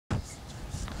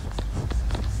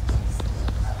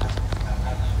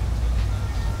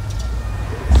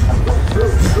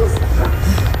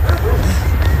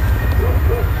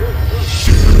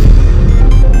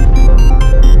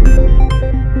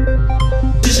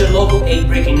8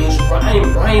 breaking news.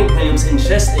 Brian Williams and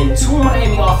Justin, 2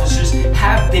 Miami officers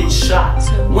have been shot.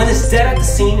 One is dead at the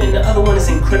scene and the other one is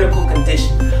in critical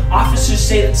condition. Officers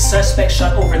say that the suspect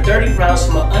shot over 30 rounds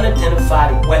from an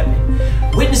unidentified weapon.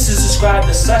 Witnesses describe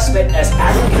the suspect as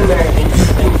African American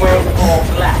and wearing all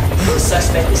black. The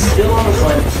suspect is still on the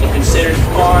run and considered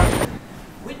armed.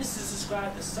 Witnesses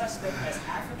describe the suspect as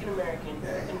African American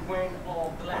and wearing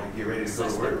all black. Get ready to go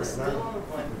to work right now.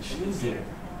 What you doing?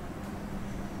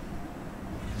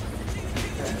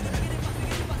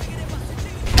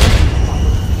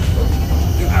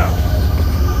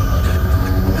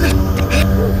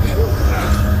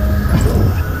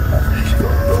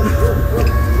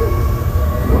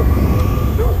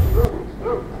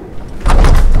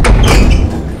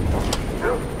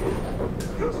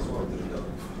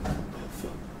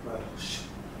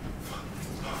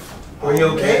 Are you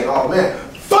okay? Oh man.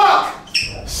 Fuck!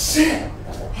 Shit!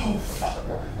 Oh fuck.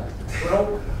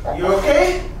 Bro, you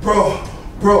okay?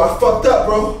 Bro, I fucked up,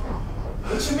 bro.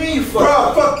 What you mean you fucked Bro,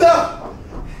 up? I fucked up.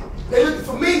 They looking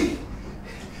for me.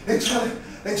 They trying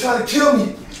to kill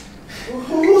me.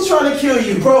 Who's trying to kill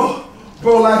you? Bro,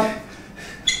 all I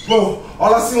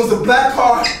seen was a black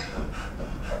car.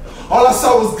 All I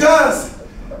saw was guns.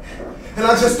 And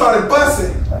I just started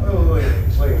busting. Wait.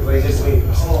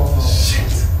 Oh, shit.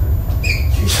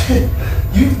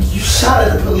 You shot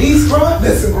at the police, bro?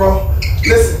 Listen, bro.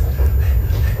 Listen.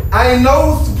 I didn't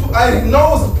know it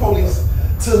was the police.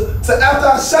 Till after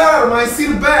I shot him, I didn't see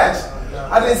the badge.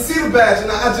 I didn't see the badge,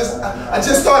 and I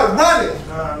just started running.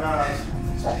 Nah.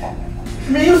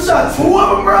 Man, you shot 2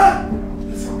 of them, bro?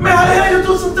 Man, how the hell you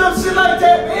do some dumb shit like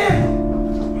that,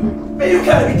 man? Man, you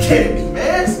gotta be kidding me,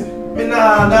 man. Man,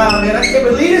 nah, man. I can't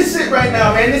believe this shit right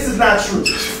now, man. This is not true.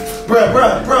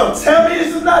 Bro, tell me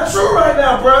this is not true right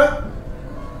now, bro.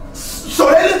 So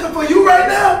they looking for you right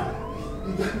now?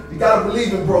 You gotta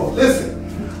believe it, bro. Listen,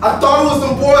 I thought it was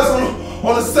them boys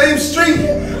on the same street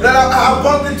that I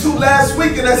bumped into last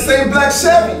week in that same black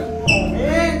Chevy.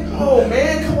 Oh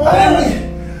man, come on.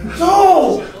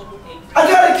 No, I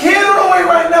got a kid on the way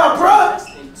right now, bro.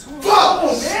 Fuck!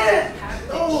 Oh man.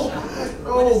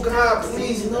 Oh God,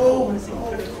 please, no, man.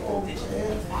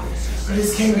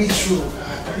 This can't be true.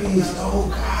 Please, oh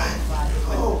God.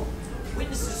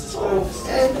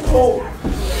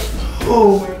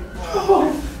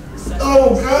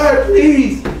 Oh God,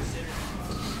 please.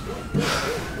 This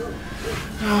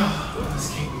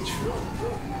can't be true.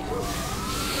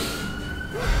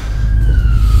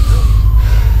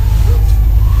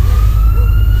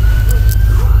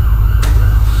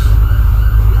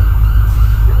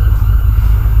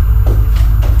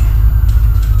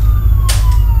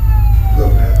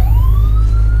 Look, man.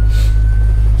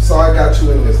 Sorry I got you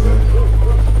in this, man.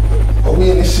 But we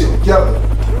in this shit together.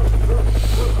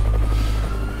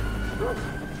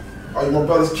 Are you my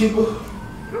brother's keeper?